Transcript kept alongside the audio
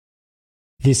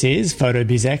This is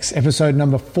PhotoBizX, episode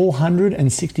number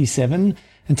 467,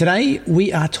 and today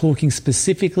we are talking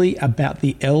specifically about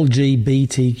the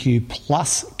LGBTQ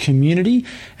plus community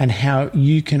and how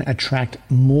you can attract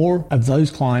more of those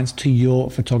clients to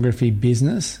your photography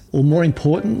business, or more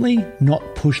importantly,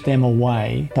 not push them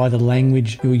away by the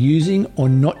language you're using or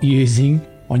not using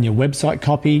on your website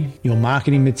copy, your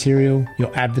marketing material,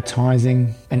 your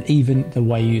advertising, and even the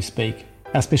way you speak.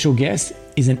 Our special guest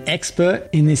is an expert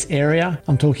in this area.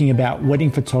 I'm talking about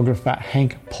wedding photographer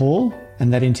Hank Paul,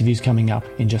 and that interview's coming up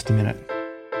in just a minute.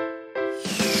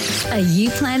 Are you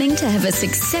planning to have a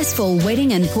successful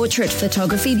wedding and portrait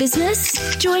photography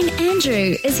business? Join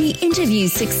Andrew as he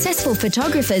interviews successful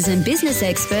photographers and business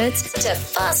experts to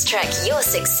fast track your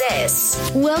success.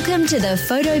 Welcome to the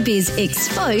PhotoBiz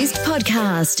Exposed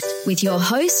podcast with your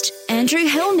host, Andrew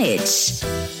Helmich.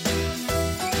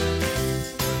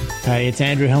 Hey, it's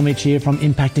Andrew Helmich here from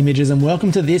Impact Images, and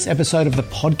welcome to this episode of the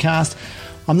podcast.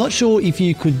 I'm not sure if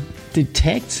you could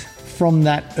detect from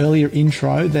that earlier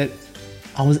intro that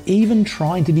I was even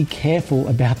trying to be careful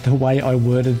about the way I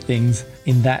worded things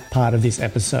in that part of this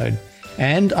episode.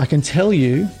 And I can tell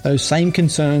you those same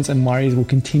concerns and worries will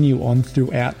continue on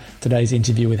throughout today's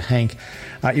interview with Hank.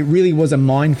 It really was a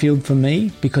minefield for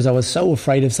me because I was so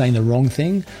afraid of saying the wrong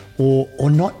thing or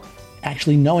not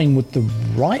actually knowing what the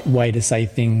right way to say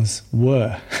things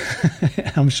were.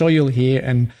 I'm sure you'll hear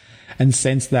and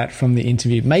sense that from the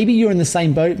interview. Maybe you're in the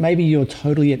same boat. Maybe you're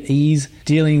totally at ease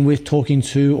dealing with talking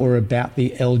to or about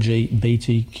the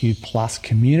LGBTQ plus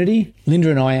community. Linda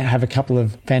and I have a couple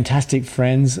of fantastic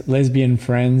friends, lesbian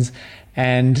friends,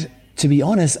 and to be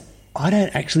honest, I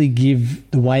don't actually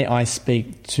give the way I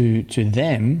speak to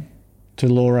them, to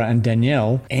Laura and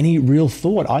Danielle, any real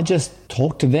thought. I just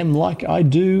talk to them like I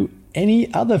do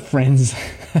any other friends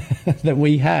that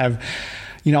we have.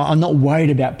 You know, I'm not worried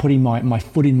about putting my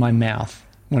foot in my mouth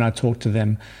when I talk to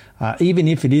them, even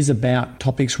if it is about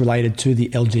topics related to the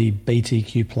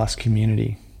LGBTQ plus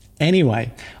community.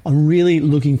 Anyway, I'm really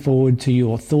looking forward to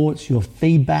your thoughts, your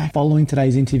feedback following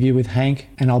today's interview with Hank,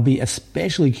 and I'll be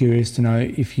especially curious to know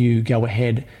if you go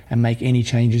ahead and make any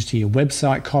changes to your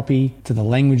website copy, to the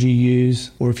language you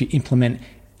use, or if you implement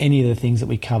any of the things that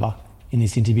we cover in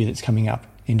this interview that's coming up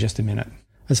in just a minute.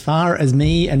 As far as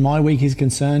me and my week is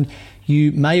concerned,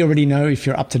 you may already know, if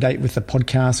you're up to date with the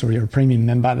podcast or you're a premium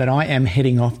member, that I am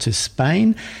heading off to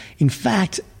Spain. In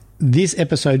fact, this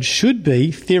episode should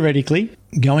be, theoretically,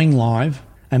 going live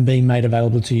and being made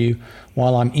available to you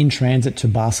while I'm in transit to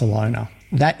Barcelona.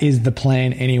 That is the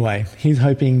plan anyway. He's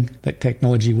hoping that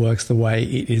technology works the way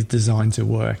it is designed to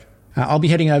work. I'll be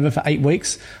heading over for 8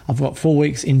 weeks. I've got 4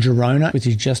 weeks in Girona, which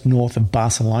is just north of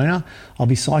Barcelona. I'll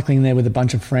be cycling there with a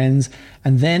bunch of friends.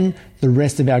 And then the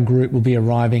rest of our group will be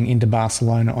arriving into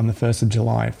Barcelona on the 1st of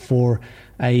July for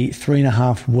a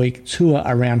 3.5 week tour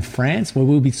around France, where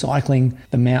we'll be cycling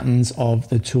the mountains of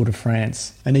the Tour de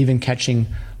France and even catching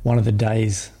one of the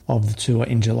days of the tour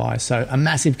in July. So a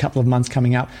massive couple of months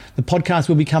coming up. The podcast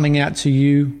will be coming out to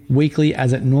you weekly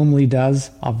as it normally does.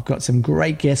 I've got some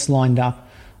great guests lined up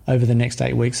over the next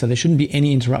 8 weeks, so there shouldn't be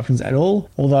any interruptions at all,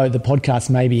 although the podcast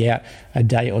may be out a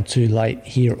day or two late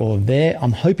here or there.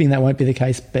 I'm hoping that won't be the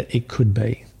case, but it could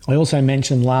be. I also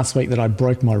mentioned last week that I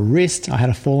broke my wrist. I had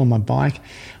a fall on my bike.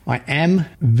 I am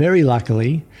very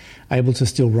luckily able to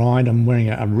still ride. I'm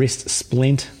wearing a wrist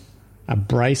splint, a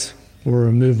brace, or a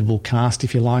removable cast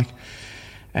if you like.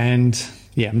 And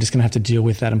yeah, I'm just going to have to deal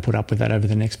with that and put up with that over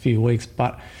the next few weeks.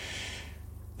 But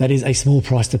that is a small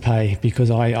price to pay because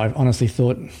I honestly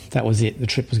thought that was it. The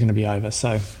trip was going to be over.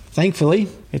 So thankfully,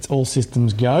 it's all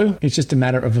systems go. It's just a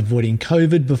matter of avoiding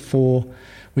COVID before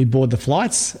we board the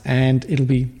flights, and it'll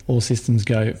be all systems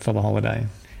go for the holiday.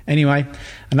 Anyway,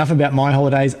 enough about my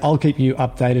holidays. I'll keep you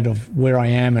updated of where I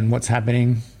am and what's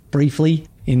happening briefly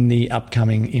in the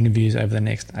upcoming interviews over the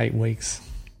next 8 weeks.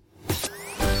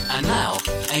 And now,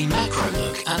 a macro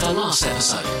look at the last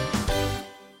episode.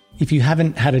 If you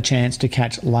haven't had a chance to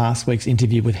catch last week's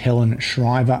interview with Helen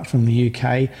Shriver from the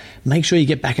UK, make sure you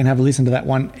get back and have a listen to that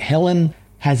one. Helen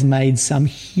has made some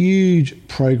huge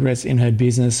progress in her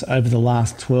business over the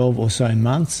last 12 or so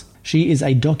months. She is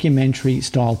a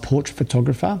documentary-style portrait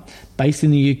photographer based in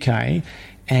the UK,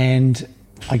 and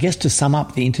I guess to sum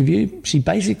up the interview, she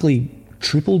basically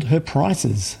tripled her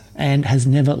prices and has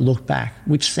never looked back,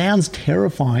 which sounds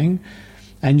terrifying.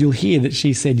 And you'll hear that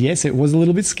she said, yes, it was a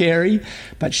little bit scary,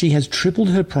 but she has tripled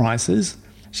her prices.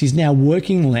 She's now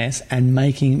working less and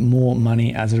making more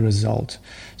money as a result.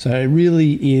 So it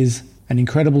really is an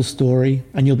incredible story.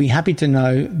 And you'll be happy to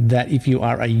know that if you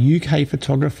are a UK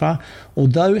photographer,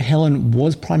 although Helen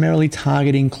was primarily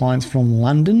targeting clients from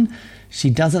London, She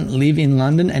doesn't live in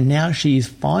London, and now she is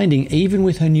finding, even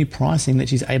with her new pricing, that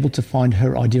she's able to find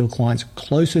her ideal clients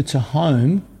closer to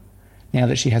home now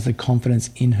that she has the confidence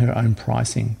in her own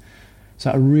pricing.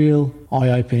 So a real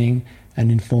eye-opening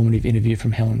and informative interview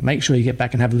from Helen. Make sure you get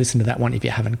back and have a listen to that one if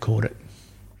you haven't caught it.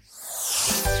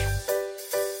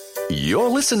 You're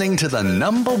listening to the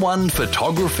 #1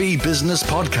 photography business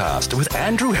podcast with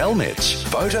Andrew Helmich,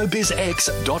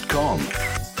 photobizx.com.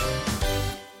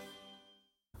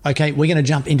 Okay, we're going to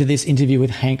jump into this interview with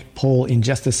Hank Paul in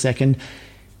just a second.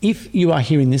 If you are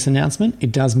hearing this announcement,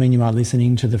 it does mean you are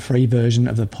listening to the free version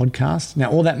of the podcast.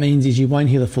 Now, all that means is you won't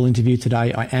hear the full interview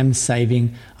today. I am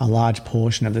saving a large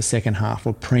portion of the second half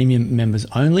for premium members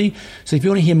only. So if you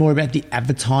want to hear more about the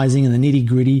advertising and the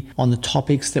nitty-gritty on the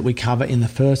topics that we cover in the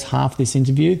first half of this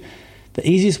interview, the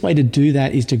easiest way to do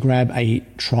that is to grab a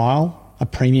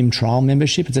premium trial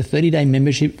membership. It's a 30-day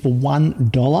membership for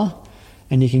 $1.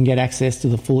 And you can get access to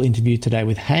the full interview today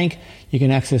with Hank. You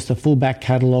can access the full back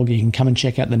catalogue. You can come and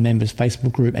check out the members'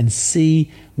 Facebook group and see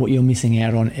what you're missing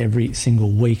out on every single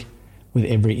week with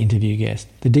every interview guest.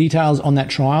 The details on that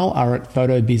trial are at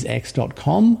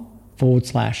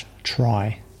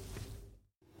photobizx.com/try.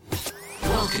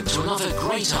 Welcome to another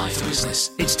Great Eye for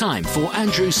Business. It's time for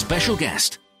Andrew's special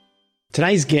guest.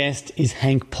 Today's guest is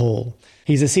Hank Paul.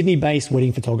 He's a Sydney-based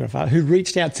wedding photographer who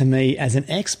reached out to me as an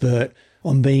expert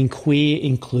on being queer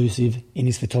inclusive in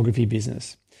his photography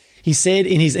business. He said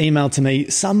in his email to me,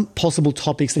 some possible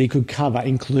topics that he could cover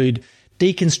include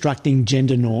deconstructing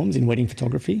gender norms in wedding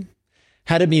photography,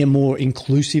 how to be a more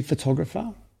inclusive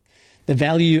photographer, the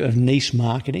value of niche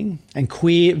marketing, and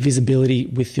queer visibility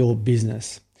with your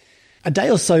business. A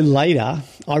day or so later,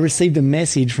 I received a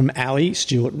message from Ali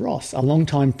Stewart-Ross, a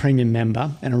longtime premium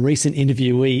member and a recent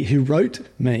interviewee who wrote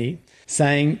me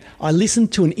saying, I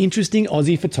listened to an interesting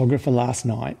Aussie photographer last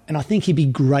night and I think he'd be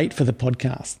great for the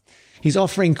podcast. He's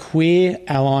offering queer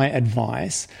ally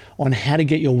advice on how to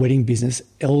get your wedding business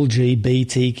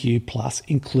LGBTQ plus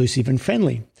inclusive and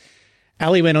friendly.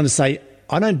 Ali went on to say,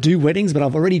 I don't do weddings, but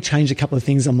I've already changed a couple of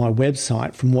things on my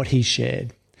website from what he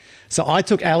shared. So I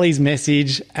took Ali's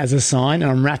message as a sign, and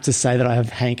I'm rapt to say that I have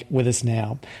Hank with us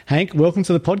now. Hank, welcome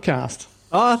to the podcast.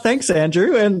 Oh, thanks,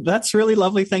 Andrew. And that's really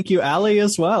lovely. Thank you, Ali,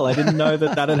 as well. I didn't know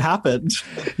that had happened.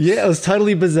 Yeah, it was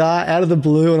totally bizarre, out of the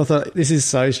blue. And I thought, this is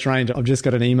so strange. I've just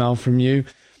got an email from you.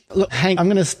 Look, Hank, I'm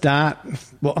going to start.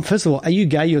 Well, first of all, are you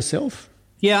gay yourself?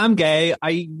 Yeah, I'm gay.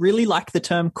 I really like the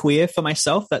term queer for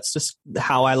myself. That's just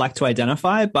how I like to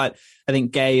identify. But I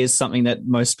think gay is something that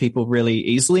most people really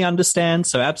easily understand.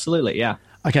 So absolutely, yeah.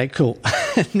 Okay, cool.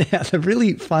 Now, the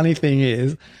really funny thing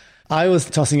is, I was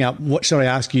tossing up, what should I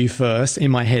ask you first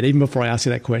in my head, even before I asked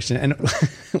you that question. And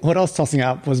what I was tossing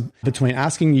up was between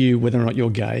asking you whether or not you're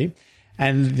gay.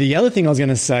 And the other thing I was going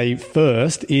to say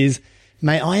first is,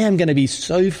 mate, I am going to be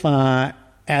so far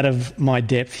out of my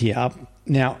depth here.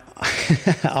 Now,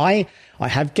 I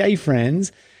have gay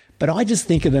friends, but I just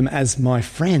think of them as my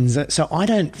friends. So I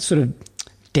don't sort of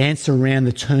dance around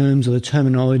the terms or the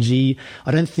terminology.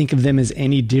 I don't think of them as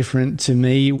any different to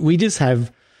me. We just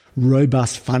have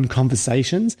robust, fun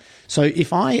conversations. So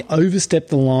if I overstep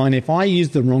the line, if I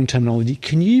use the wrong terminology,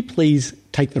 can you please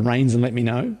take the reins and let me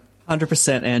know?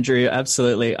 100%, Andrew.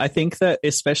 Absolutely. I think that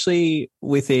especially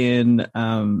within,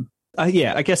 I was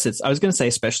going to say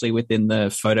especially within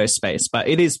the photo space, but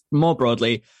it is more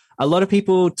broadly, a lot of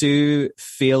people do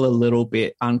feel a little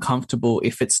bit uncomfortable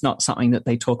if it's not something that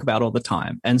they talk about all the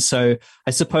time. And so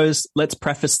I suppose let's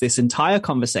preface this entire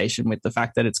conversation with the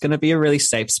fact that it's going to be a really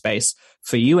safe space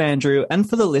for you, Andrew, and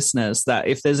for the listeners, that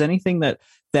if there's anything that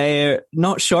they're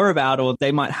not sure about, or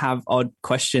they might have odd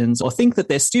questions or think that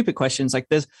they're stupid questions,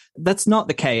 that's not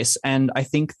the case. And I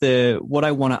think what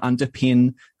I want to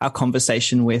underpin our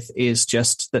conversation with is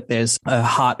just that there's a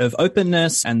heart of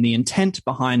openness, and the intent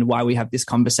behind why we have this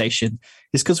conversation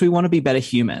is because we want to be better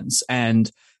humans. And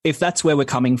if that's where we're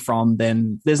coming from,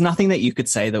 then there's nothing that you could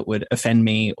say that would offend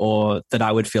me or that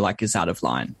I would feel like is out of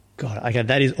line. God, okay,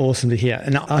 that is awesome to hear.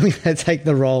 And I'm going to take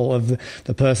the role of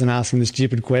the person asking the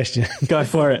stupid question. Go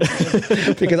for it.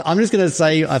 Because I'm just going to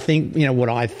say, I think, what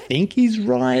I think is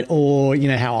right, or,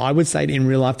 how I would say it in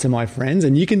real life to my friends.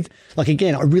 And you can,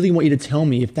 again, I really want you to tell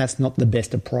me if that's not the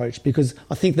best approach, because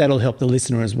I think that'll help the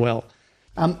listener as well.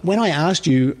 When I asked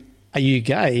you, are you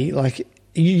gay?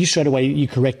 You straight away, you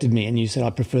corrected me and you said,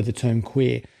 I prefer the term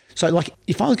queer. So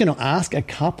if I was going to ask a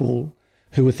couple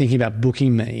who were thinking about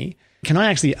booking me, can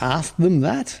I actually ask them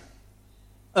that?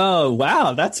 Oh,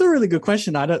 wow. That's a really good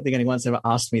question. I don't think anyone's ever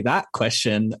asked me that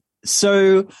question.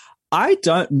 So I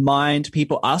don't mind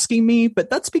people asking me,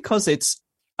 but that's because it's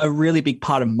a really big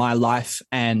part of my life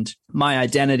and my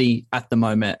identity at the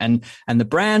moment. And the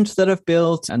brand that I've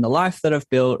built and the life that I've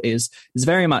built is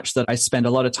very much that I spend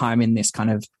a lot of time in this kind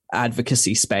of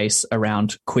advocacy space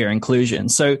around queer inclusion.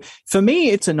 So for me,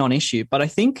 it's a non-issue. But I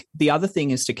think the other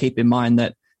thing is to keep in mind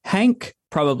that Hank,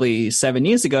 probably 7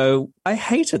 years ago, I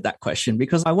hated that question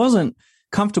because I wasn't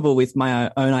comfortable with my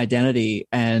own identity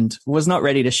and was not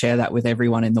ready to share that with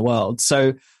everyone in the world.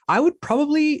 So I would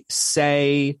probably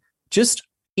say, just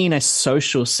in a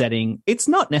social setting, it's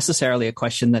not necessarily a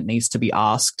question that needs to be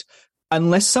asked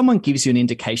unless someone gives you an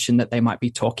indication that they might be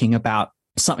talking about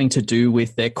something to do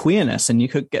with their queerness, and you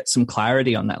could get some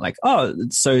clarity on that. Like, oh,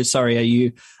 so sorry,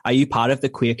 are you part of the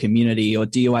queer community, or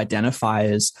do you identify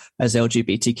as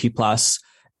LGBTQ+?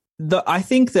 I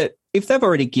think that if they've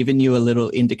already given you a little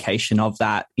indication of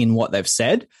that in what they've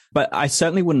said, but I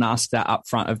certainly wouldn't ask that up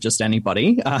front of just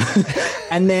anybody.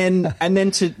 And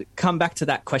then to come back to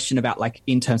that question about, like,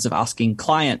 in terms of asking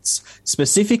clients,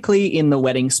 specifically in the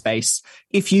wedding space,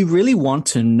 if you really want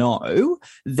to know,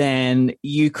 then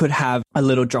you could have a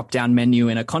little drop-down menu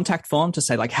in a contact form to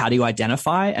say, like, how do you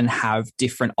identify, and have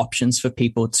different options for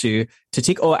people to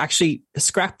tick, or actually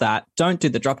scrap that. Don't do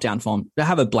the drop-down form.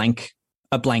 Have a blank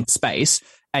space.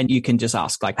 And you can just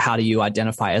ask, like, how do you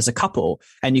identify as a couple?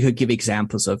 And you could give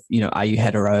examples of, are you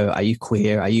hetero? Are you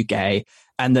queer? Are you gay?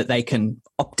 And that they can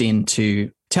opt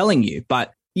into telling you.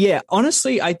 But yeah,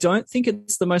 honestly, I don't think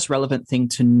it's the most relevant thing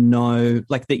to know,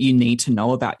 like, that you need to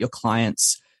know about your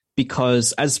clients,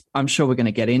 because, as I'm sure we're going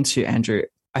to get into, Andrew,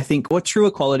 I think what true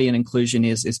equality and inclusion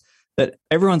is that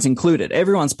everyone's included.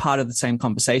 Everyone's part of the same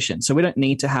conversation. So we don't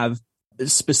need to have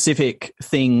specific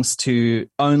things to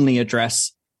only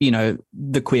address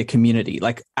the queer community.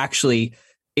 Like, actually,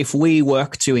 if we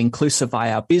work to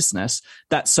inclusify our business,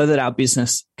 that's so that our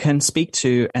business can speak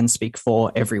to and speak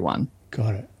for everyone.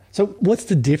 Got it. So what's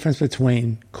the difference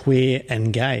between queer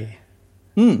and gay?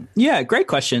 Yeah, great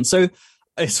question. So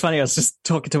it's funny, I was just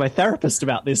talking to my therapist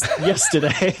about this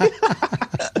yesterday.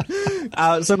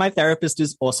 So my therapist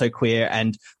is also queer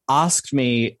and asked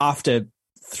me, after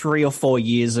 3 or 4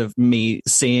 years of me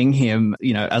seeing him,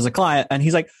 as a client, and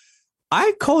he's like,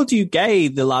 I called you gay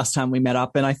the last time we met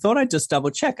up, and I thought I'd just double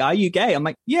check. Are you gay? I'm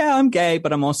like, yeah, I'm gay,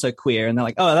 but I'm also queer. And they're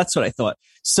like, oh, that's what I thought.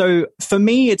 So for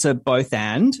me, it's a both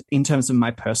and in terms of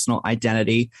my personal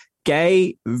identity.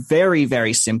 Gay, very,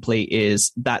 very simply,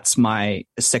 that's my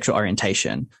sexual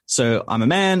orientation. So I'm a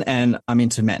man and I'm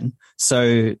into men.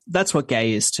 So that's what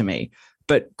gay is to me.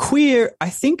 But queer, I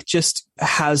think, just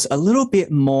has a little bit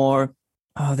more,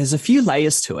 there's a few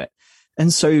layers to it.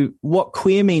 And so what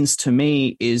queer means to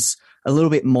me is a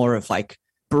little bit more of, like,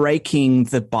 breaking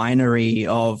the binary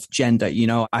of gender.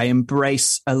 I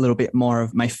embrace a little bit more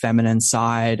of my feminine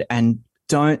side and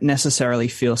don't necessarily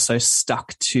feel so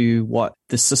stuck to what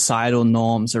the societal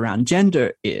norms around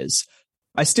gender is.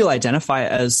 I still identify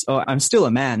as, I'm still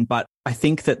a man, but I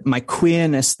think that my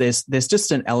queerness, there's just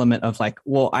an element of, like,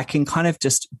 well, I can kind of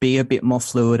just be a bit more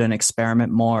fluid and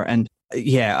experiment more. And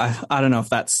yeah, I don't know if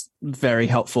that's very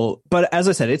helpful, but as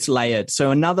I said, it's layered.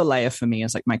 So another layer for me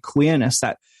is, like, my queerness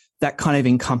that kind of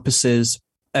encompasses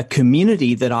a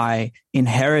community that I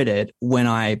inherited when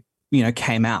I,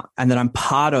 came out, and that I'm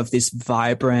part of this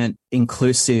vibrant,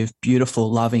 inclusive,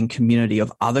 beautiful, loving community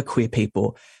of other queer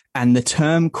people. And the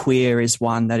term queer is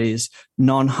one that is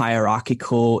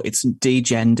non-hierarchical. It's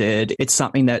degendered. It's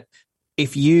something that,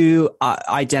 if you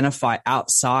identify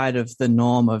outside of the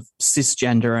norm of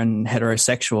cisgender and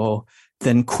heterosexual,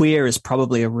 then queer is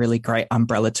probably a really great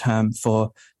umbrella term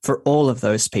for all of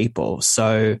those people.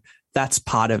 So that's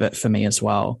part of it for me as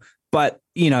well. But,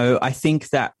 I think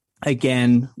that,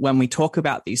 again, when we talk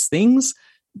about these things,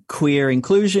 queer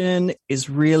inclusion is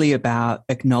really about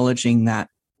acknowledging that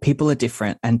people are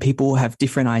different and people have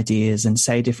different ideas and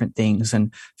say different things.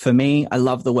 And for me, I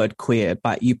love the word queer,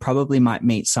 but you probably might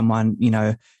meet someone,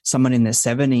 someone in their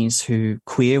 70s who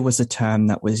queer was a term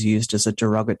that was used as a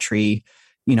derogatory,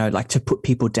 like to put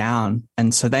people down.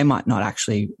 And so they might not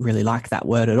actually really like that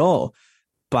word at all.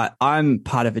 But I'm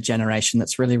part of a generation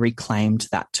that's really reclaimed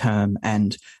that term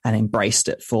and embraced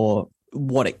it for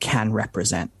what it can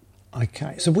represent.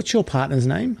 Okay. So what's your partner's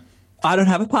name? I don't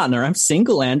have a partner. I'm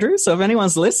single, Andrew. So if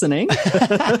anyone's listening.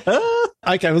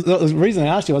 Okay. Well, the reason I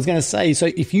asked you, I was going to say, so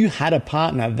if you had a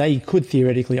partner, they could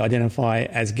theoretically identify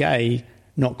as gay,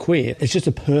 not queer. It's just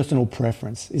a personal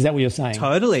preference. Is that what you're saying?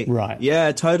 Totally. Right.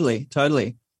 Yeah, totally.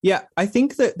 Yeah, I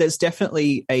think that there's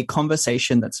definitely a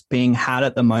conversation that's being had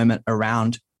at the moment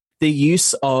around the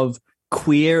use of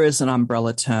queer as an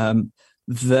umbrella term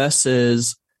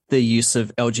versus the use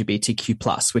of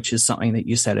LGBTQ+, which is something that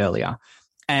you said earlier.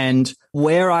 And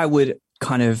where I would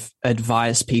kind of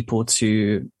advise people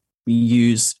to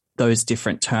use those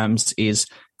different terms is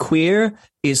queer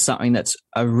is something that's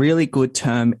a really good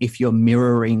term if you're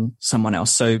mirroring someone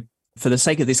else. So for the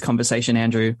sake of this conversation,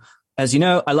 Andrew, as you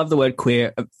know, I love the word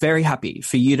queer. I'm very happy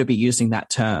for you to be using that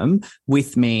term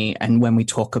with me and when we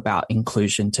talk about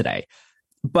inclusion today.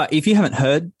 But if you haven't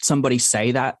heard somebody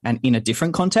say that and in a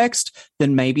different context,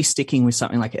 then maybe sticking with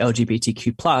something like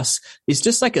LGBTQ plus is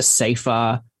just like a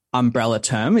safer umbrella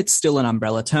term. It's still an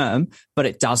umbrella term, but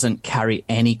it doesn't carry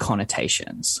any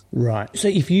connotations. Right. So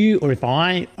if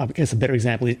I guess a better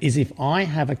example is if I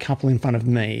have a couple in front of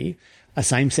me, a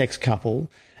same-sex couple,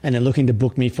 and they're looking to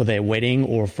book me for their wedding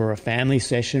or for a family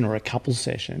session or a couples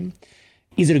session,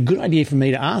 is it a good idea for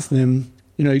me to ask them,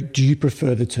 do you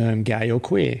prefer the term gay or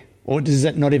queer? Or does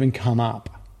that not even come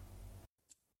up?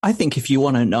 I think if you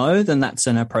want to know, then that's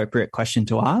an appropriate question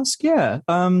to ask. Yeah.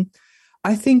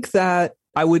 I think that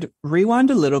I would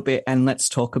rewind a little bit and let's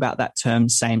talk about that term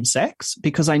same sex,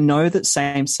 because I know that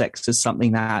same sex is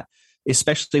something that,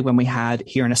 especially when we had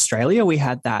here in Australia, we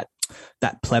had that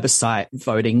plebiscite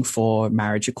voting for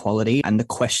marriage equality. And the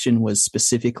question was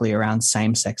specifically around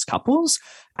same-sex couples.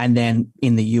 And then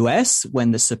in the US,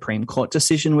 when the Supreme Court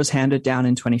decision was handed down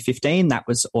in 2015, that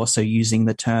was also using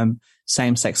the term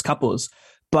same-sex couples.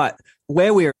 But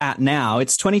where we're at now,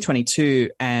 it's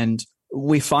 2022, and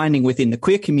we're finding within the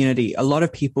queer community, a lot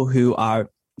of people who are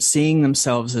seeing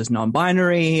themselves as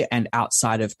non-binary and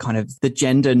outside of kind of the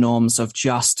gender norms of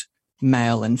just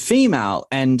male and female.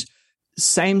 And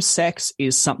same sex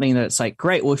is something that it's like,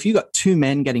 great, well, if you got two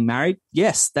men getting married,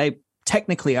 yes, they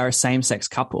technically are a same sex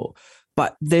couple.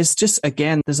 But there's just,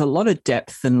 again, there's a lot of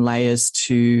depth and layers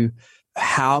to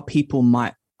how people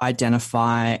might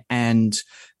identify. And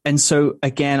so,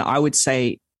 again, I would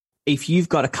say if you've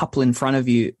got a couple in front of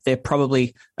you, they're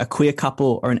probably a queer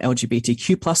couple or an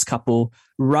LGBTQ plus couple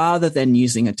rather than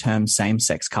using a term same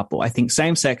sex couple. I think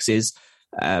same sex is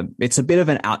it's a bit of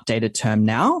an outdated term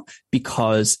now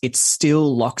because it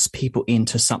still locks people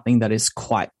into something that is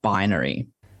quite binary.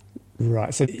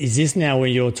 Right. So is this now where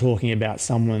you're talking about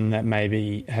someone that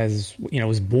maybe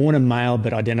was born a male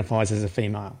but identifies as a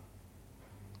female?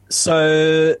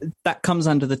 So that comes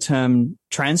under the term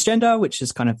transgender, which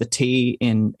is kind of the T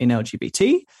in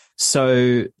LGBT.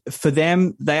 So for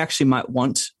them, they actually might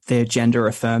want their gender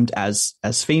affirmed as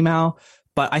female.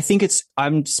 But I think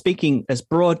I'm speaking as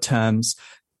broad terms,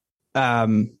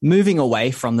 moving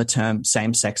away from the term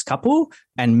same-sex couple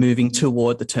and moving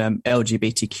toward the term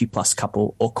LGBTQ plus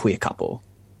couple or queer couple.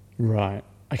 Right.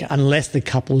 Okay. Unless the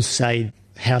couples say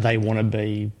how they want to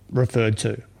be referred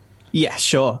to. Yeah,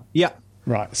 sure. Yeah.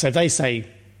 Right. So if they say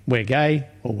we're gay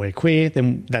or we're queer,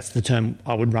 then that's the term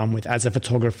I would run with as a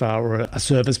photographer or a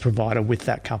service provider with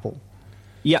that couple.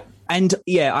 Yeah. And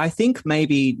yeah, I think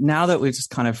maybe now that we're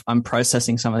just I'm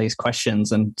processing some of these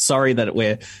questions, and sorry that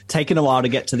we're taking a while to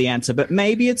get to the answer, but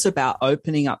maybe it's about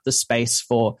opening up the space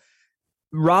for,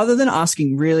 rather than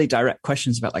asking really direct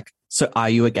questions about like, so are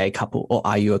you a gay couple or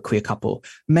are you a queer couple?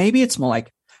 Maybe it's more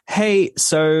like, hey,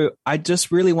 so I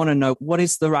just really want to know what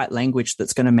is the right language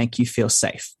that's going to make you feel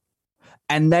safe.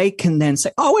 And they can then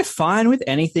say, oh, we're fine with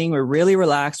anything. We're really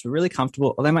relaxed. We're really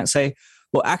comfortable. Or they might say,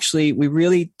 well, actually, we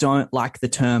really don't like the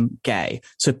term gay,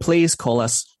 so please call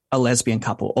us a lesbian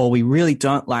couple. Or we really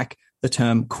don't like the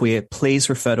term queer. Please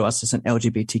refer to us as an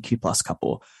LGBTQ plus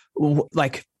couple.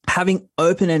 Like having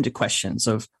open-ended questions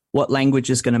of what language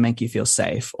is going to make you feel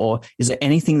safe, or is there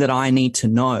anything that I need to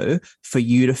know for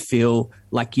you to feel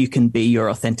like you can be your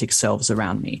authentic selves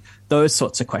around me? Those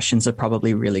sorts of questions are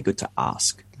probably really good to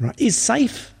ask. Right. Is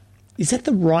safe, is that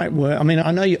the right word? I mean,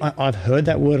 I know I've heard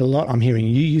that word a lot. I'm hearing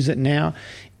you use it now.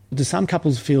 Do some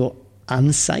couples feel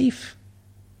unsafe?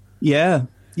 Yeah,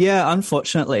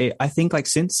 unfortunately. I think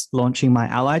since launching my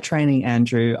ally training,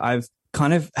 Andrew, I've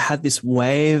kind of had this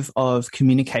wave of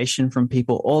communication from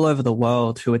people all over the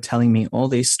world who are telling me all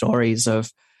these stories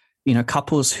of,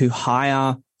 couples who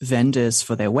hire vendors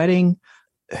for their wedding,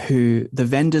 who the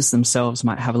vendors themselves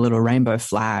might have a little rainbow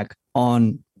flag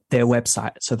on their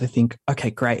website. So they think,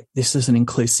 okay, great, this is an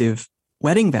inclusive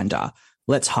wedding vendor.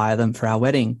 Let's hire them for our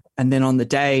wedding. And then on the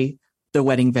day, the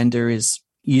wedding vendor is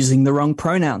using the wrong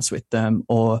pronouns with them,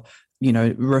 or,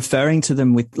 referring to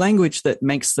them with language that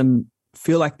makes them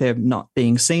feel like they're not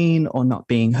being seen or not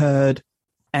being heard.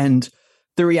 And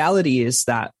the reality is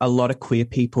that a lot of queer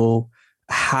people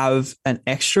have an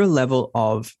extra level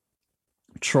of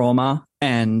trauma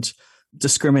and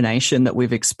discrimination that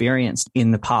we've experienced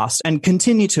in the past and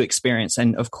continue to experience.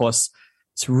 And of course,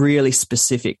 it's really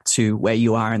specific to where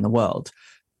you are in the world.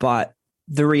 But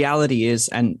the reality is,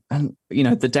 and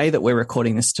the day that we're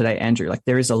recording this today, Andrew, like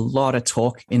there is a lot of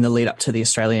talk in the lead up to the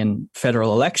Australian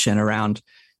federal election around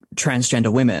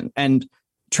transgender women, and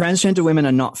transgender women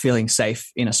are not feeling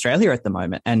safe in Australia at the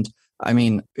moment. And I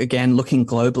mean, again, looking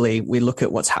globally, we look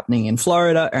at what's happening in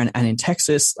Florida and in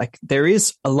Texas. Like there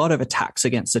is a lot of attacks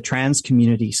against the trans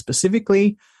community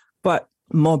specifically, but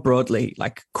more broadly,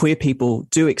 like queer people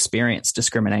do experience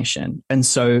discrimination. And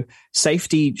so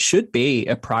safety should be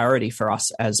a priority for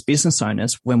us as business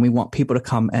owners when we want people to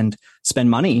come and spend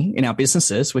money in our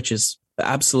businesses, which is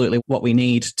absolutely what we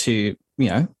need to,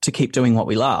 to keep doing what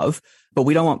we love. But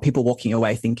we don't want people walking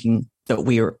away thinking that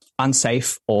we're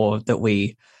unsafe or that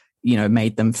we,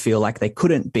 made them feel like they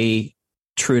couldn't be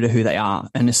true to who they are.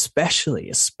 And especially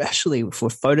if we're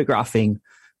photographing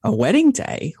a wedding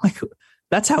day, like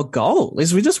that's our goal,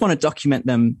 is we just want to document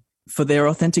them for their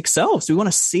authentic selves. We want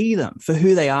to see them for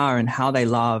who they are and how they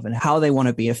love and how they want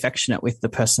to be affectionate with the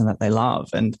person that they love.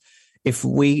 And if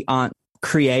we aren't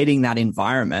creating that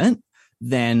environment,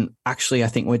 then actually I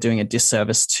think we're doing a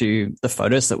disservice to the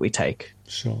photos that we take.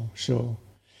 Sure.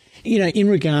 In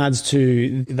regards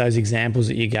to those examples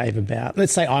that you gave about,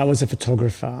 let's say I was a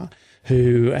photographer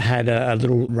who had a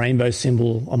little rainbow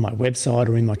symbol on my website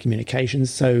or in my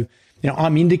communications. So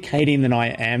I'm indicating that I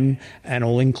am an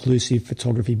all-inclusive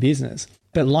photography business.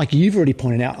 But like you've already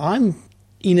pointed out, I'm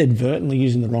inadvertently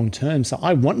using the wrong term. So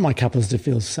I want my couples to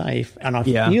feel safe. And I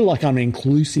feel like I'm an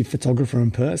inclusive photographer in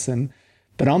person,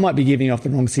 but I might be giving off the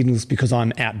wrong signals because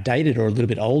I'm outdated or a little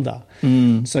bit older.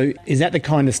 So is that the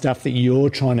kind of stuff that you're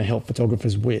trying to help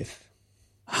photographers with?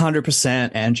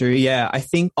 100%, Andrew. Yeah, I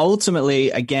think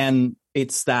ultimately, again,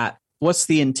 it's that. What's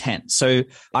the intent? So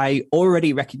I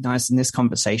already recognized in this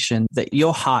conversation that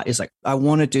your heart is like, I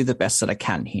want to do the best that I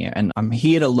can here. And I'm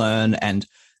here to learn and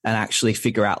actually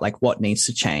figure out like what needs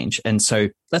to change. And so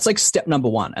that's like step number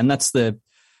one. And that's the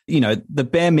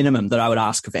bare minimum that I would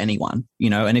ask of anyone,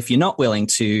 and if you're not willing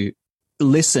to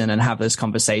listen and have those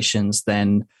conversations,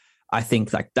 then I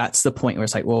think like that's the point where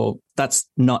it's like, well, that's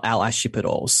not allyship at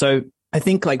all. So I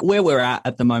think like where we're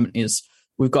at the moment is,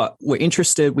 we're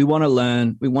interested, we want to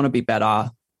learn, we want to be better.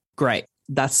 Great.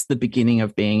 That's the beginning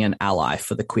of being an ally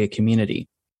for the queer community.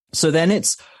 So then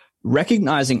it's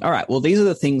recognizing, all right, well, these are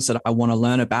the things that I want to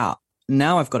learn about.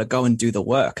 Now I've got to go and do the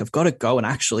work. I've got to go and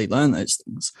actually learn those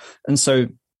things. And so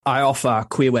I offer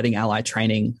queer wedding ally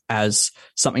training as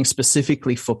something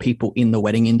specifically for people in the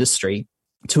wedding industry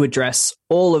to address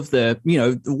all of the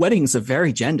weddings are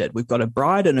very gendered. We've got a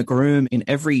bride and a groom in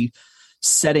every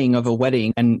setting of a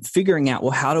wedding, and figuring out, well,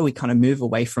 how do we kind of move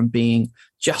away from being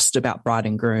just about bride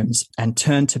and grooms and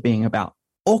turn to being about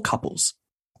all couples?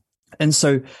 And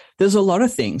so there's a lot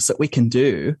of things that we can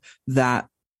do that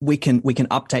we can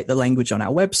update the language on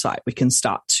our website. We can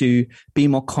start to be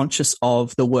more conscious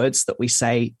of the words that we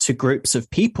say to groups of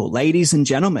people. Ladies and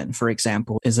gentlemen, for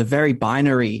example, is a very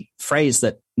binary phrase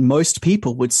that most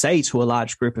people would say to a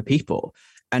large group of people.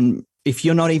 And if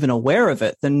you're not even aware of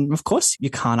it, then of course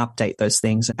you can't update those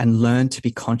things and learn to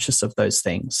be conscious of those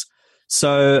things.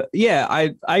 So yeah,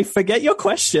 I forget your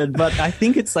question, but I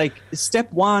think it's like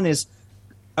step one is,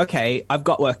 okay, I've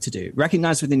got work to do.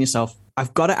 Recognize within yourself,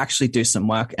 I've got to actually do some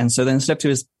work. And so then step two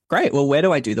is, great, well, where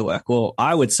do I do the work? Well,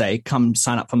 I would say come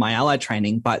sign up for my ally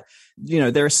training. But,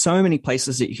 there are so many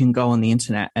places that you can go on the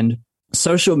internet, and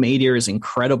social media is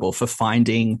incredible for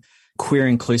finding queer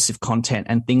inclusive content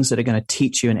and things that are going to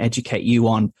teach you and educate you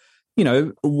on,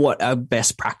 what are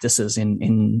best practices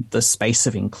in the space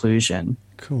of inclusion.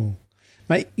 Cool.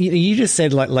 Mate, you just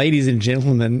said like ladies and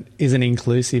gentlemen isn't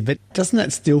inclusive, but doesn't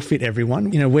that still fit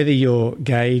everyone? Whether you're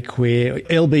gay, queer,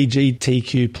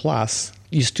 LGBTQ plus,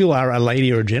 you still are a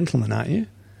lady or a gentleman, aren't you?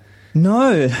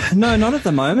 No, not at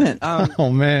the moment. Oh,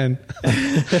 man.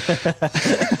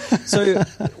 So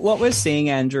what we're seeing,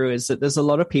 Andrew, is that there's a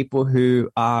lot of people who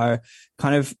are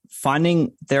kind of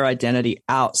finding their identity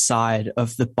outside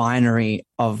of the binary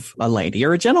of a lady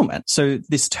or a gentleman. So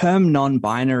this term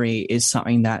non-binary is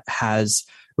something that has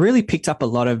really picked up a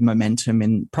lot of momentum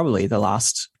in probably the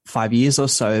last 5 years or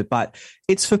so, but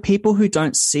it's for people who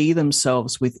don't see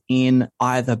themselves within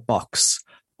either box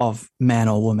of man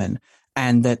or woman.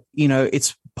 And that,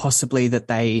 it's possibly that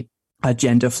they are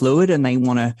gender fluid and they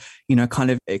want to,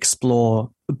 kind of explore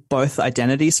both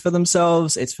identities for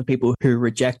themselves. It's for people who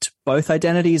reject both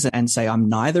identities and say, I'm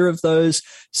neither of those.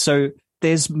 So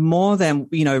there's more than,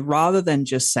 rather than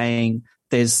just saying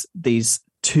there's these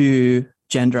two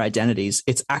gender identities,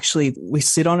 it's actually, we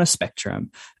sit on a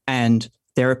spectrum, and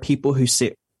there are people who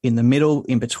sit in the middle,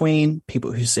 in between,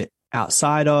 people who sit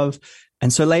outside of.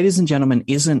 And so, ladies and gentlemen,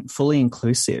 isn't fully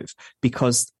inclusive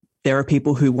because there are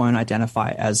people who won't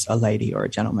identify as a lady or a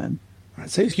gentleman.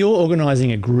 So if you're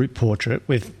organising a group portrait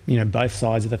with, both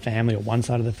sides of the family or one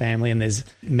side of the family, and there's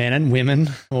men and women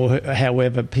or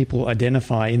however people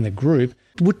identify in the group,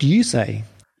 what do you say?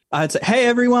 I'd say, hey,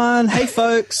 everyone. Hey,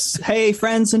 folks. Hey,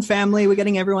 friends and family. We're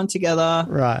getting everyone together.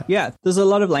 Right. Yeah. There's a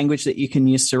lot of language that you can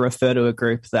use to refer to a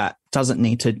group that doesn't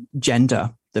need to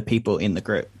gender the people in the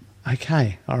group.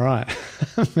 Okay. All right.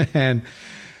 Man.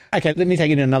 Okay, let me take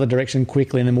it in another direction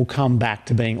quickly and then we'll come back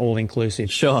to being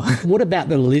all-inclusive. Sure. What about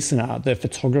the listener, the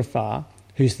photographer,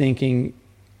 who's thinking,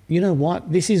 you know what,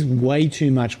 this is way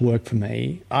too much work for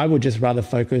me. I would just rather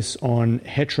focus on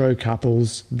hetero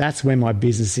couples. That's where my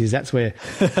business is. That's where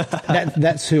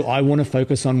that's who I want to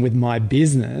focus on with my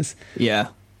business. Yeah.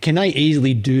 Can they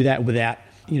easily do that without,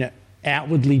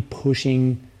 outwardly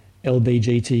pushing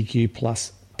LGBTQ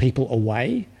plus people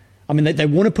away? I mean, they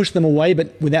want to push them away,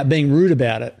 but without being rude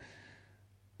about it.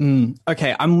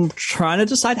 Okay, I'm trying to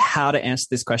decide how to answer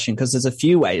this question because there's a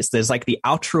few ways. There's like the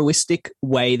altruistic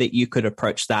way that you could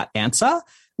approach that answer,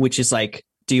 which is like,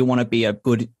 do you want to be a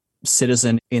good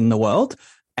citizen in the world?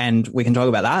 And we can talk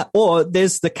about that. Or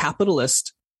there's the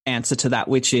capitalist answer to that,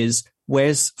 which is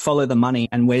where's follow the money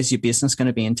and where's your business going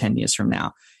to be in 10 years from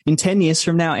now? In 10 years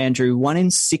from now, Andrew, 1 in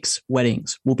 6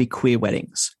 weddings will be queer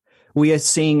weddings. We are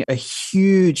seeing a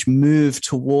huge move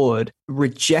toward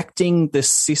rejecting the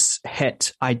cis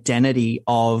het identity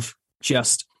of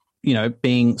just,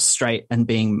 being straight and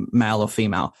being male or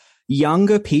female.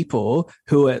 Younger people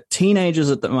who are teenagers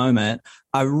at the moment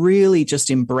are really just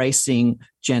embracing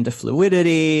gender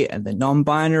fluidity and the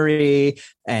non-binary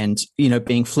and,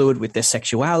 being fluid with their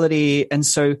sexuality. And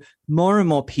so more and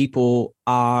more people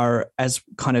are, as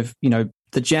kind of,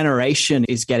 the generation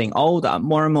is getting older,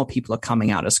 more and more people are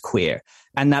coming out as queer.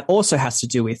 And that also has to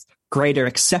do with greater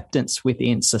acceptance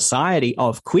within society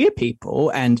of queer people.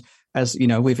 And as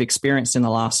we've experienced in the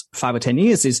last 5 or 10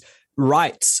 years, is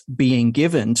rights being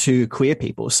given to queer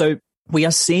people. So we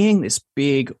are seeing this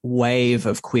big wave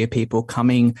of queer people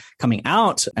coming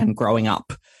out and growing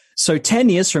up. So 10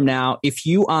 years from now, if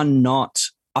you are not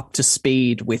up to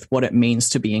speed with what it means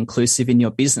to be inclusive in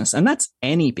your business, and that's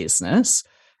any business,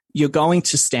 you're going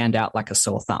to stand out like a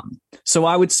sore thumb. So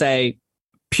I would say,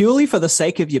 purely for the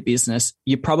sake of your business,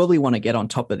 you probably want to get on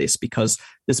top of this because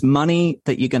there's money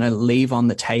that you're going to leave on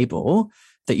the table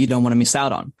that you don't want to miss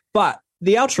out on. But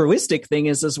the altruistic thing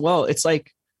is as well, it's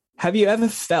like, have you ever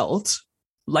felt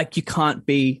like you can't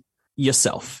be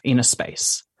yourself in a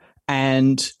space?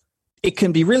 And it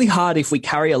can be really hard if we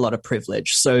carry a lot of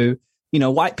privilege. So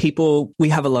white people, we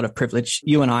have a lot of privilege.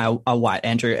 You and I are white,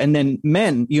 Andrew. And then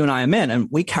men, you and I are men, and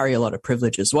we carry a lot of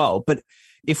privilege as well. But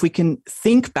if we can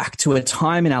think back to a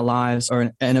time in our lives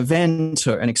or an event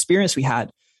or an experience we had,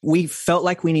 we felt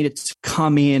like we needed to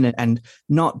come in and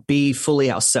not be fully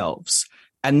ourselves.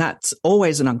 And that's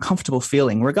always an uncomfortable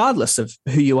feeling, regardless of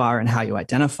who you are and how you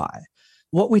identify.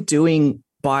 What we're doing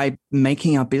by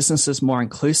making our businesses more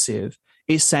inclusive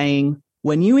is saying,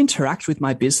 when you interact with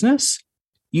my business,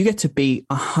 you get to be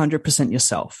 100%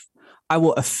 yourself. I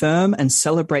will affirm and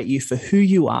celebrate you for who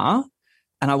you are,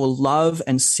 and I will love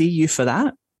and see you for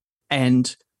that.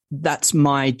 And that's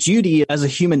my duty as a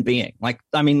human being.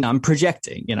 I'm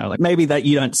projecting, maybe that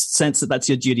you don't sense that that's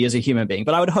your duty as a human being,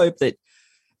 but I would hope that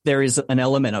there is an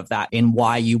element of that in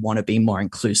why you want to be more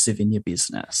inclusive in your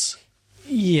business.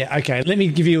 Yeah, okay. Let me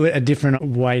give you a different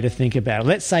way to think about it.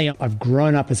 Let's say I've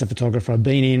grown up as a photographer. I've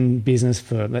been in business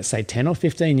for, let's say, 10 or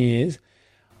 15 years.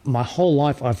 My whole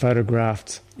life I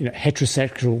photographed,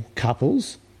 heterosexual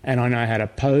couples, and I know how to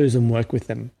pose and work with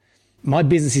them. My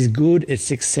business is good, it's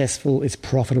successful, it's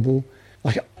profitable.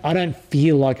 I don't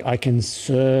feel like I can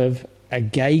serve a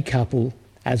gay couple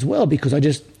as well because I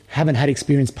just haven't had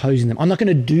experience posing them. I'm not going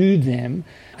to do them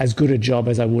as good a job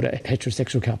as I would a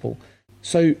heterosexual couple.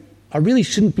 So I really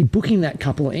shouldn't be booking that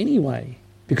couple anyway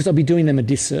because I'll be doing them a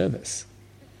disservice.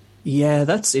 Yeah,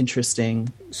 that's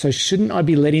interesting. So shouldn't I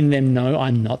be letting them know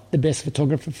I'm not the best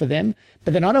photographer for them?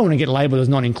 But then I don't want to get labelled as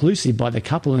non-inclusive by the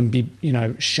couple and be,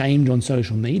 shamed on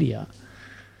social media.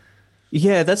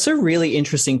 Yeah, that's a really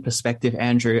interesting perspective,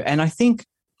 Andrew. And I think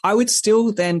I would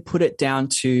still then put it down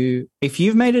to, if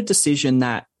you've made a decision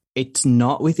that it's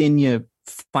not within your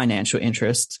financial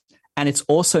interest and it's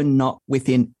also not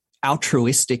within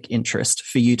altruistic interest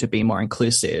for you to be more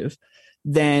inclusive,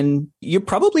 then you're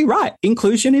probably right.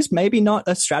 Inclusion is maybe not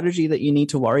a strategy that you need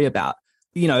to worry about.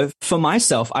 For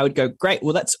myself, I would go, great.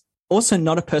 Well, that's also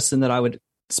not a person that I would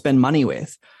spend money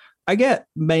with. I get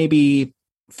maybe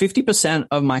 50%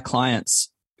 of my clients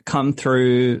come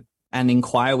through and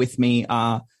inquire with me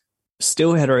are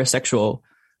still heterosexual,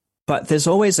 but there's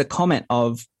always a comment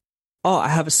of, oh, I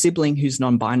have a sibling who's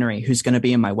non-binary who's going to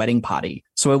be in my wedding party.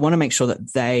 So I want to make sure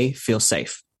that they feel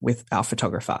safe with our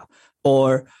photographer.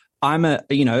 Or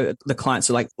the clients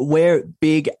are like, we're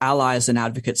big allies and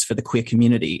advocates for the queer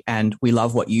community and we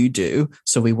love what you do.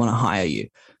 So we want to hire you.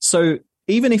 So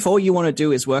even if all you want to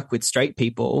do is work with straight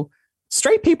people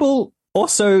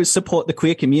also support the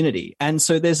queer community. And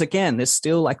so there's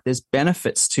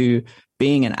benefits to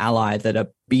being an ally that are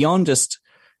beyond just,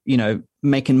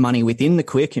 making money within the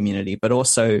queer community, but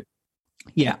also,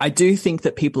 I do think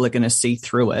that people are going to see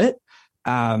through it.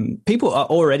 People are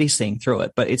already seeing through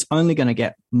it, but it's only going to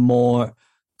get more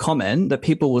common that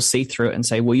people will see through it and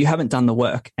say, well, you haven't done the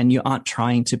work and you aren't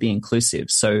trying to be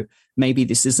inclusive. So maybe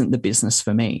this isn't the business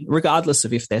for me, regardless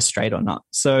of if they're straight or not.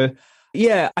 So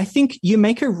I think you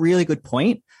make a really good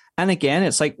point. And again,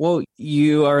 it's like, well,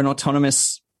 you are an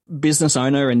autonomous business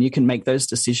owner and you can make those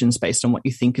decisions based on what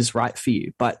you think is right for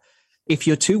you. But if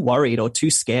you're too worried or too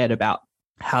scared about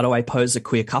how do I pose a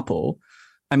queer couple,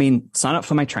 I mean, sign up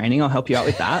for my training. I'll help you out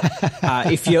with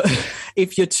that.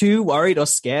 If you're too worried or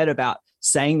scared about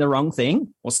saying the wrong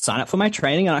thing, well, sign up for my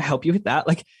training and I'll help you with that.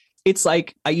 Like, it's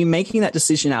like, are you making that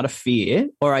decision out of fear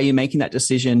or are you making that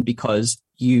decision because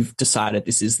you've decided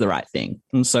this is the right thing?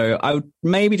 And so I would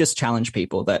maybe just challenge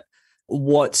people that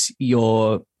what's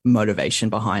your motivation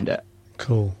behind it?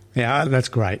 Cool. Yeah, that's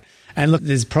great. And look,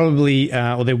 there's probably,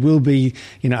 or there will be,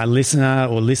 a listener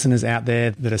or listeners out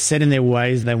there that are set in their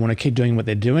ways. They want to keep doing what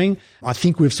they're doing. I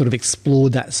think we've sort of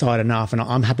explored that side enough, and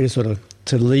I'm happy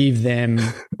to leave them,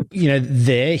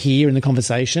 here in the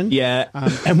conversation. Yeah.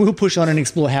 And we'll push on and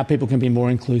explore how people can be more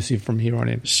inclusive from here on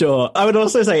in. Sure. I would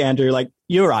also say, Andrew,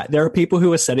 you're right. There are people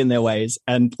who are set in their ways,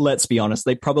 and let's be honest,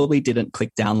 they probably didn't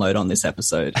click download on this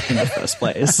episode in the first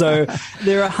place. So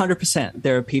there are 100%.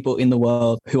 There are people in the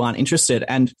world who aren't interested.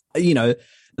 And,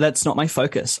 that's not my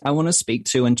focus. I want to speak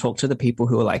to and talk to the people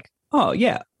who are like, oh,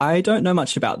 yeah, I don't know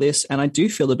much about this and I do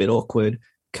feel a bit awkward.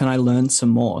 Can I learn some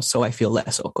more so I feel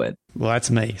less awkward? Well, that's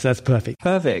me. So that's perfect.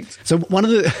 Perfect. So one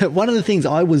of the things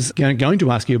I was going to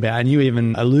ask you about, and you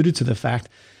even alluded to the fact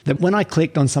that when I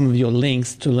clicked on some of your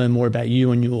links to learn more about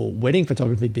you and your wedding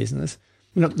photography business,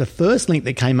 the first link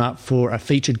that came up for a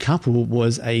featured couple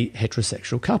was a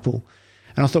heterosexual couple.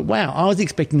 And I thought, wow, I was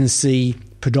expecting to see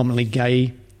predominantly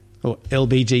gay or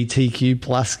LGBTQ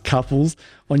plus couples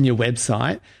on your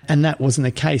website, and that wasn't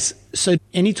the case. So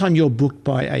anytime you're booked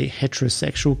by a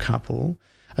heterosexual couple,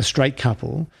 a straight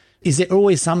couple, is there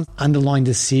always some underlying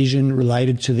decision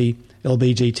related to the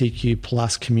LGBTQ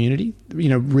plus community,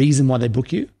 reason why they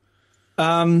book you?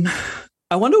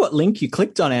 I wonder what link you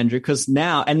clicked on, Andrew, because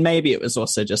now, and maybe it was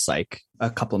also just like a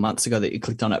couple of months ago that you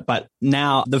clicked on it, but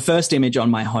now the first image on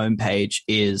my homepage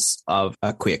is of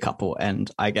a queer couple,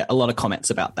 and I get a lot of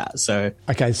comments about that. So,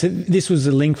 okay, so this was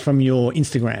a link from your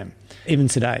Instagram, even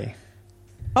today.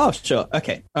 Oh, sure.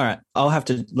 Okay. All right. I'll have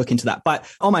to look into that. But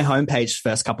on my homepage,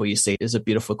 first couple you see is a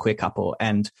beautiful queer couple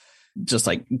and just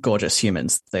like gorgeous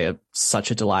humans. They are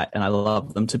such a delight and I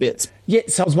love them to bits. Yeah.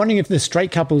 So I was wondering if the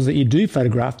straight couples that you do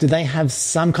photograph, do they have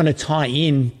some kind of tie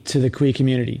in to the queer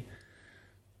community?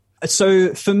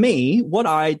 So for me, what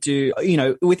I do,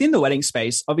 within the wedding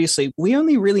space, obviously we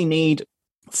only really need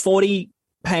 40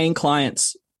 paying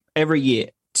clients every year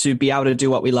to be able to do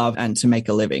what we love and to make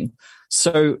a living.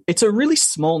 So it's a really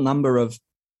small number of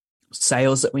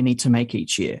sales that we need to make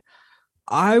each year.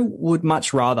 I would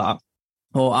much rather,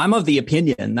 or I'm of the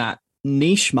opinion that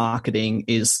niche marketing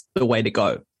is the way to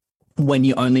go when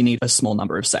you only need a small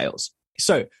number of sales.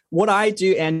 So what I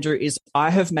do, Andrew, is I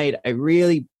have made a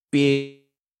really big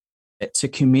to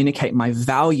communicate my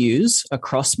values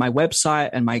across my website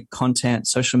and my content,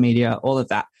 social media, all of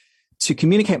that, to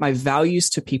communicate my values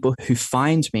to people who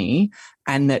find me,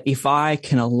 and that if I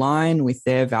can align with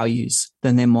their values,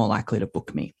 then they're more likely to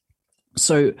book me.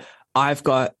 So I've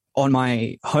got on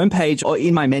my homepage, or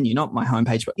in my menu, not my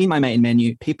homepage, but in my main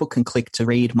menu, people can click to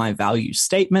read my value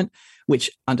statement,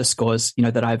 which underscores,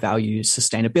 that I value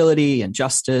sustainability and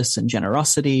justice and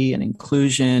generosity and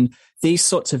inclusion, these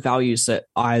sorts of values that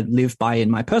I live by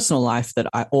in my personal life that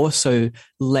I also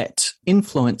let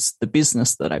influence the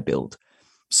business that I build.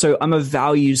 So I'm a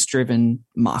values-driven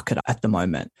marketer at the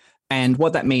moment. And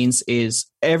what that means is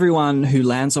everyone who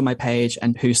lands on my page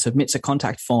and who submits a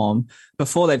contact form,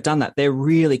 before they've done that, they're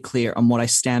really clear on what I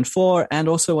stand for and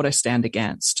also what I stand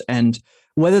against. And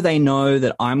whether they know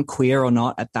that I'm queer or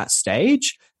not at that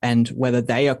stage, and whether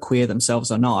they are queer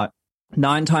themselves or not,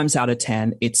 9 times out of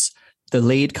 10, it's the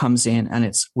lead comes in and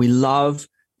it's, we love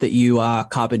that you are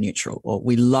carbon neutral, or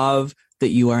we love that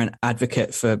you are an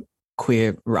advocate for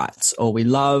queer rights, or we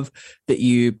love that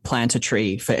you plant a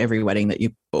tree for every wedding that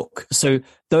you book. So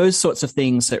those sorts of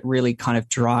things that really kind of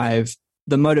drive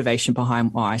the motivation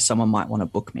behind why someone might want to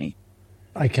book me.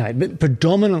 Okay, but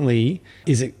predominantly,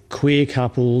 is it queer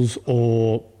couples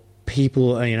or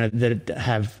people, that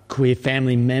have queer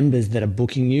family members that are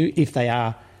booking you if they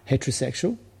are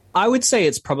heterosexual? I would say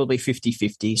it's probably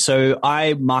 50-50. So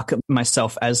I market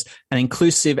myself as an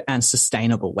inclusive and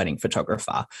sustainable wedding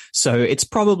photographer. So it's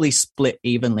probably split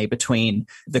evenly between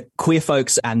the queer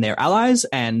folks and their allies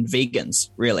and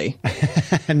vegans, really.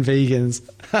 And vegans.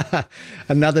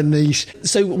 Another niche.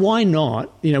 So why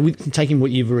not, with taking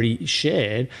what you've already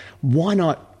shared, why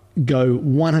not go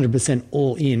 100%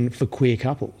 all in for queer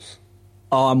couples?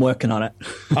 Oh, I'm working on it.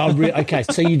 Oh, really? Okay.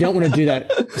 So you don't want to do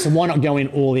that. So why not go in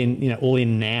all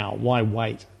in now? Why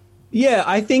wait? Yeah,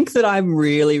 I think that I'm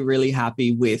really, really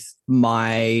happy with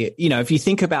my, if you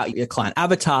think about your client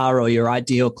avatar or your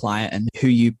ideal client and who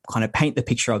you kind of paint the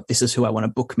picture of, this is who I want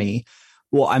to book me.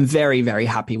 Well, I'm very, very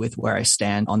happy with where I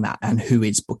stand on that and who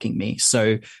is booking me.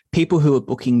 So people who are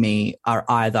booking me are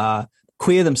either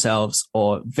queer themselves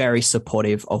or very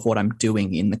supportive of what I'm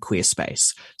doing in the queer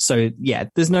space. So yeah,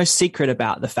 there's no secret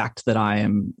about the fact that I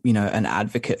am, an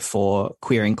advocate for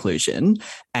queer inclusion.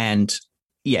 And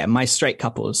yeah, my straight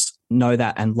couples know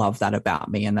that and love that about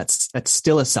me. And that's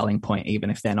still a selling point, even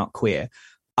if they're not queer.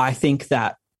 I think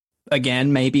that,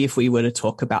 again, maybe if we were to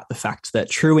talk about the fact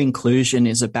that true inclusion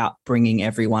is about bringing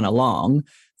everyone along,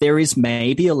 there is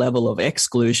maybe a level of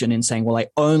exclusion in saying, well, I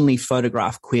only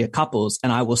photograph queer couples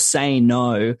and I will say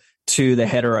no to the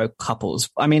hetero couples.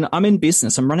 I mean, I'm in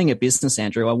business. I'm running a business,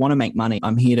 Andrew. I want to make money.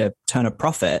 I'm here to turn a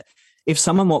profit. If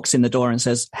someone walks in the door and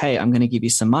says, hey, I'm going to give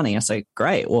you some money, I say,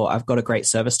 great. Well, I've got a great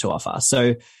service to offer.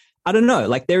 So I don't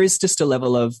know, there is just a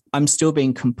level of I'm still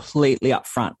being completely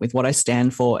upfront with what I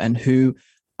stand for and who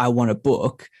I want to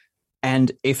book.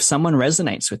 And if someone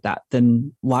resonates with that,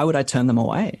 then why would I turn them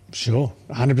away? Sure,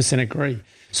 100% agree.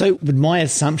 So would my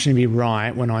assumption be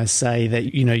right when I say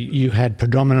that, you had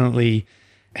predominantly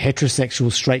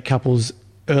heterosexual straight couples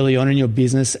early on in your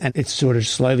business and it's sort of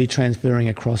slowly transferring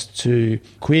across to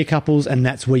queer couples and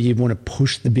that's where you want to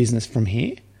push the business from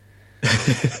here?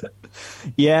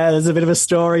 Yeah, there's a bit of a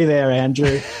story there,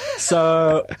 Andrew.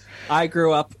 So I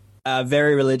grew up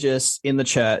very religious in the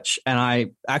church. And I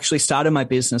actually started my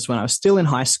business when I was still in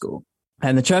high school.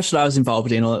 And the church that I was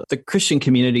involved in, or the Christian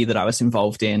community that I was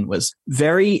involved in, was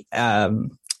very, I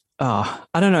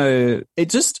don't know,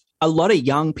 it's just a lot of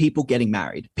young people getting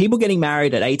married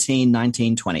at 18,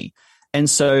 19, 20. And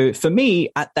so for me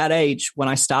at that age, when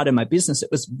I started my business, it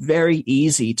was very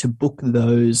easy to book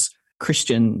those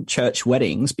Christian church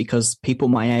weddings because people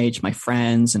my age, my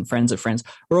friends and friends of friends,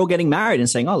 were all getting married and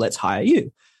saying, oh, let's hire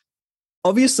you.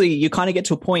 Obviously, you kind of get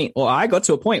to a point, or I got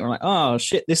to a point where I'm like, oh,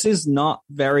 shit, this is not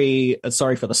very,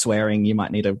 sorry for the swearing. You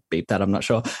might need to beep that. I'm not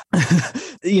sure.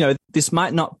 This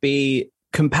might not be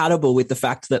compatible with the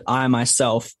fact that I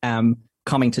myself am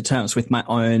coming to terms with my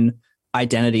own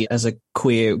identity as a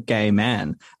queer gay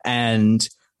man. And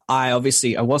I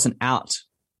wasn't out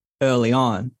early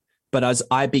on, but as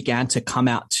I began to come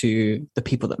out to the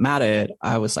people that mattered,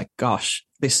 I was like, gosh,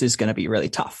 this is going to be really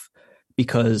tough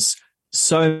because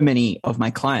so many of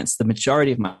my clients, the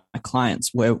majority of my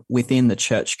clients were within the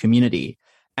church community,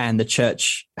 and the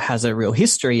church has a real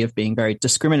history of being very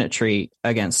discriminatory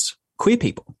against queer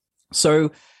people.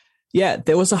 So yeah,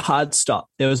 there was a hard stop.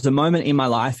 There was a moment in my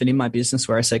life and in my business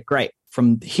where I said, great,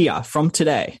 from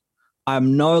today,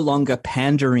 I'm no longer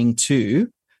pandering to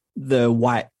the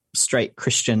white, straight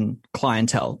Christian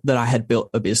clientele that I had built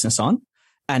a business on.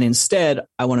 And instead,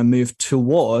 I want to move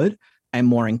toward a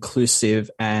more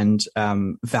inclusive and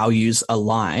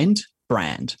values-aligned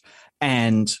brand.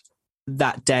 And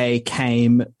that day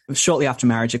came shortly after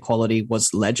marriage equality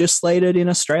was legislated in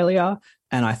Australia.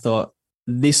 And I thought,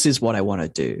 this is what I want to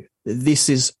do. This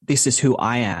is who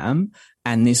I am.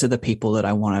 And these are the people that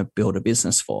I want to build a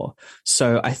business for.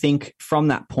 So I think from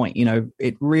that point,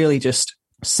 it really just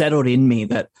settled in me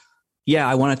that, yeah,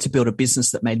 I wanted to build a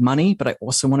business that made money, but I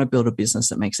also want to build a business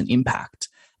that makes an impact.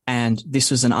 And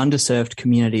this was an underserved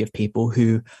community of people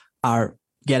who are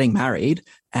getting married,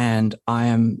 and I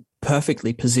am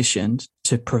perfectly positioned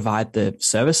to provide the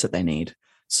service that they need.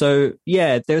 So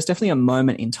yeah, there was definitely a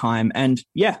moment in time, and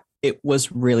yeah, it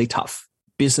was really tough.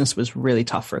 Business was really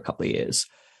tough for a couple of years.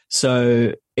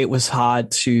 So it was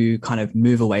hard to kind of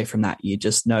move away from that. You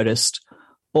just noticed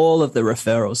all of the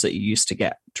referrals that you used to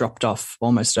get dropped off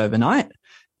almost overnight.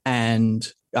 And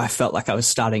I felt like I was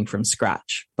starting from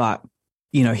scratch. But,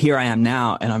 here I am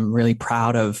now, and I'm really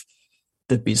proud of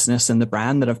the business and the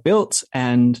brand that I've built.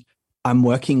 And I'm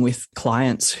working with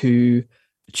clients who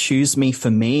choose me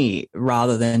for me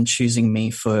rather than choosing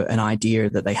me for an idea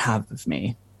that they have of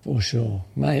me. For sure.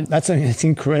 Mate, that's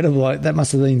incredible. That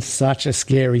must have been such a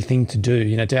scary thing to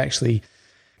do, to actually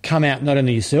come out not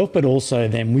only yourself, but also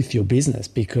then with your business,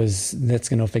 because that's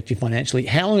going to affect you financially.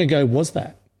 How long ago was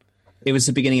that? It was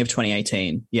the beginning of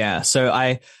 2018. Yeah. So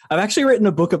I've actually written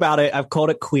a book about it. I've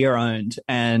called it Queer Owned.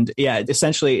 And yeah,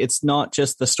 essentially it's not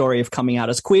just the story of coming out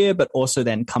as queer, but also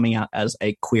then coming out as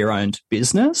a queer owned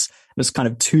business. It's kind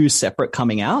of two separate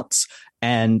coming outs.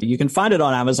 And you can find it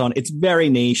on Amazon. It's very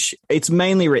niche. It's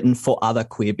mainly written for other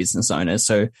queer business owners.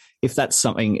 So if that's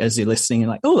something, as you're listening, and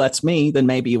like, oh, that's me, then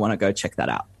maybe you want to go check that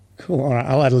out. Cool. All right.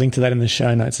 I'll add a link to that in the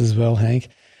show notes as well, Hank.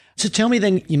 So tell me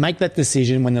then, you make that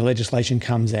decision when the legislation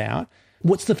comes out.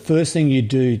 What's the first thing you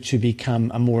do to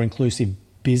become a more inclusive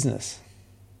business?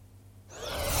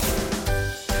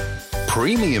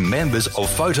 Premium members of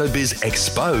PhotoBiz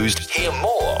Exposed hear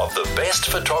more of the best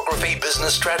photography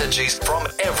business strategies from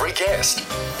every guest.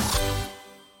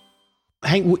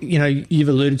 Hank, you've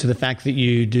alluded to the fact that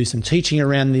you do some teaching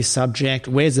around this subject.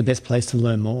 Where's the best place to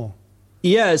learn more?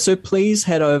 Yeah, so please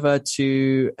head over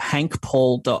to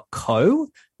hankpaul.co.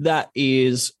 That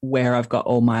is where I've got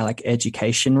all my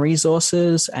education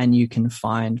resources, and you can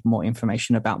find more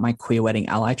information about my Queer Wedding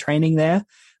Ally training there.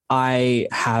 I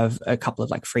have a couple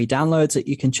of free downloads that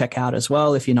you can check out as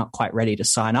well if you're not quite ready to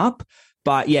sign up.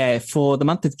 But yeah, for the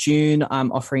month of June,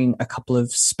 I'm offering a couple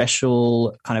of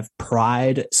special kind of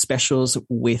Pride specials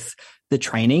with the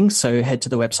training. So head to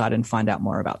the website and find out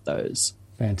more about those.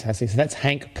 Fantastic. So that's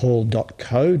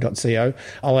hankpaul.co.co.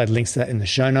 I'll add links to that in the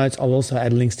show notes. I'll also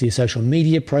add links to your social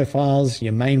media profiles,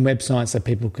 your main website, so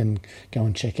people can go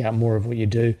and check out more of what you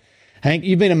do. Hank,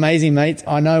 you've been amazing, mate.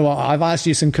 I know I've asked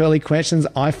you some curly questions.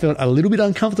 I felt a little bit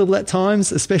uncomfortable at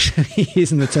times, especially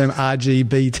using the term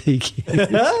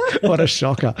RGBTQ. What a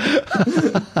shocker.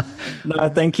 No,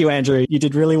 thank you, Andrew. You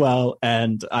did really well,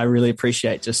 and I really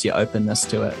appreciate just your openness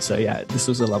to it. So yeah, this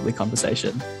was a lovely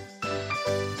conversation.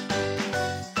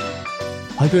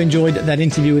 I hope you enjoyed that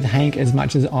interview with Hank as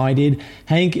much as I did.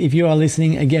 Hank, if you are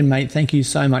listening, again, mate, thank you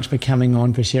so much for coming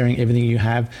on, for sharing everything you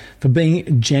have, for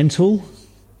being gentle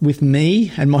with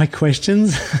me and my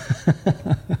questions.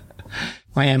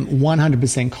 I am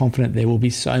 100% confident there will be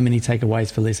so many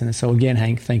takeaways for listeners. So again,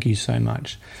 Hank, thank you so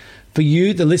much. For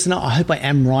you, the listener, I hope I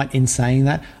am right in saying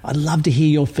that. I'd love to hear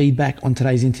your feedback on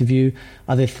today's interview.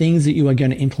 Are there things that you are going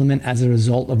to implement as a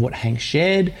result of what Hank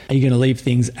shared? Are you going to leave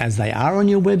things as they are on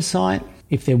your website?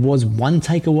 If there was one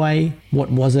takeaway,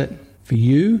 what was it for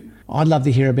you? I'd love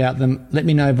to hear about them. Let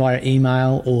me know via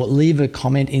email or leave a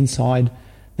comment inside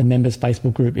the members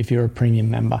Facebook group if you're a premium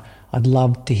member. I'd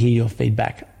love to hear your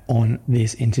feedback on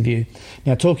this interview.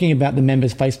 Now, talking about the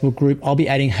members Facebook group, I'll be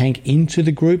adding Hank into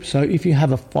the group. So if you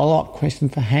have a follow-up question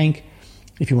for Hank,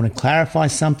 if you want to clarify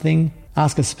something,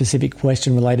 ask a specific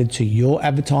question related to your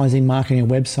advertising, marketing, and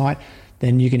website,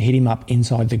 then you can hit him up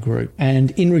inside the group. And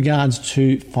in regards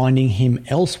to finding him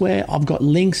elsewhere, I've got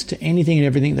links to anything and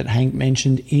everything that Hank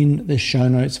mentioned in the show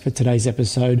notes for today's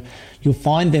episode. You'll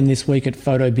find them this week at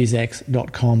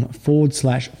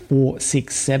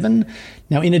photobizx.com/467.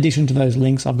 Now, in addition to those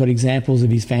links, I've got examples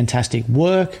of his fantastic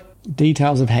work,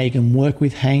 details of how you can work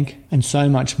with Hank, and so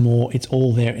much more. It's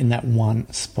all there in that one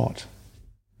spot.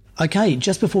 Okay,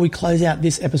 just before we close out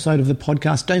this episode of the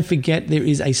podcast, don't forget there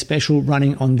is a special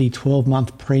running on the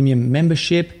 12-month premium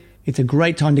membership. It's a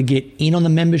great time to get in on the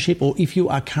membership, or if you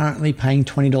are currently paying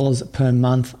 $20 per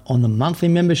month on the monthly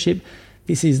membership,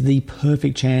 this is the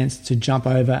perfect chance to jump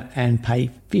over and pay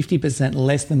 50%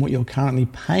 less than what you're currently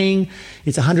paying.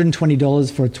 It's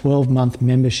 $120 for a 12-month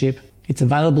membership. It's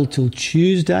available till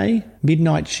Tuesday,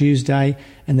 midnight Tuesday,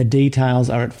 and the details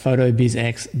are at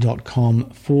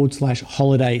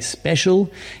photobizx.com/holiday special.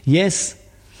 Yes,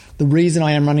 the reason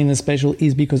I am running the special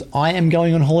is because I am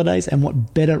going on holidays, and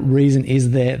what better reason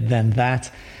is there than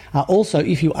that? Also,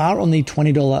 if you are on the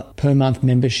 $20 per month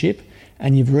membership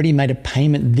and you've already made a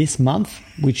payment this month,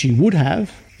 which you would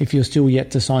have if you're still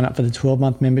yet to sign up for the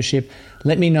 12-month membership,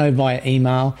 let me know via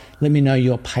email. Let me know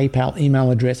your PayPal email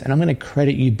address, and I'm going to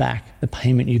credit you back the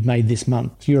payment you've made this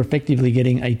month. So you're effectively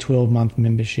getting a 12-month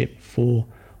membership for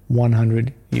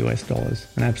 $100 US.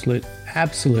 An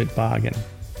absolute bargain.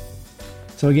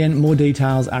 So again, more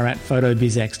details are at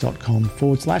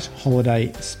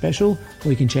photobizx.com/holiday special, or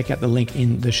you can check out the link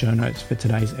in the show notes for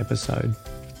today's episode.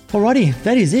 Alrighty,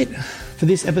 that is it for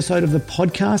this episode of the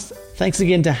podcast. Thanks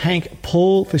again to Hank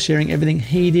Paul for sharing everything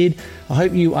he did. I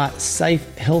hope you are safe,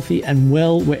 healthy, and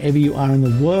well wherever you are in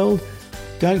the world.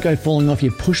 Don't go falling off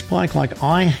your push bike like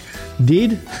I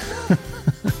did.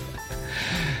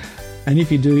 And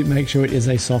if you do, make sure it is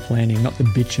a soft landing, not the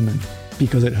bitumen,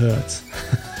 because it hurts.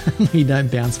 you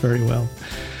don't bounce very well.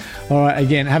 All right,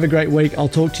 again, have a great week. I'll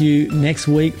talk to you next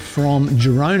week from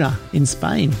Girona in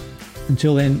Spain.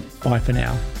 Until then, bye for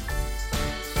now.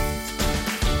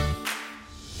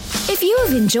 If you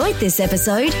have enjoyed this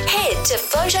episode, head to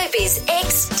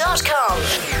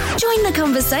photobizx.com. Join the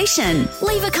conversation,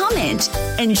 leave a comment,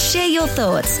 and share your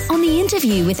thoughts on the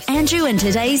interview with Andrew and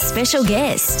today's special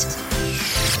guest.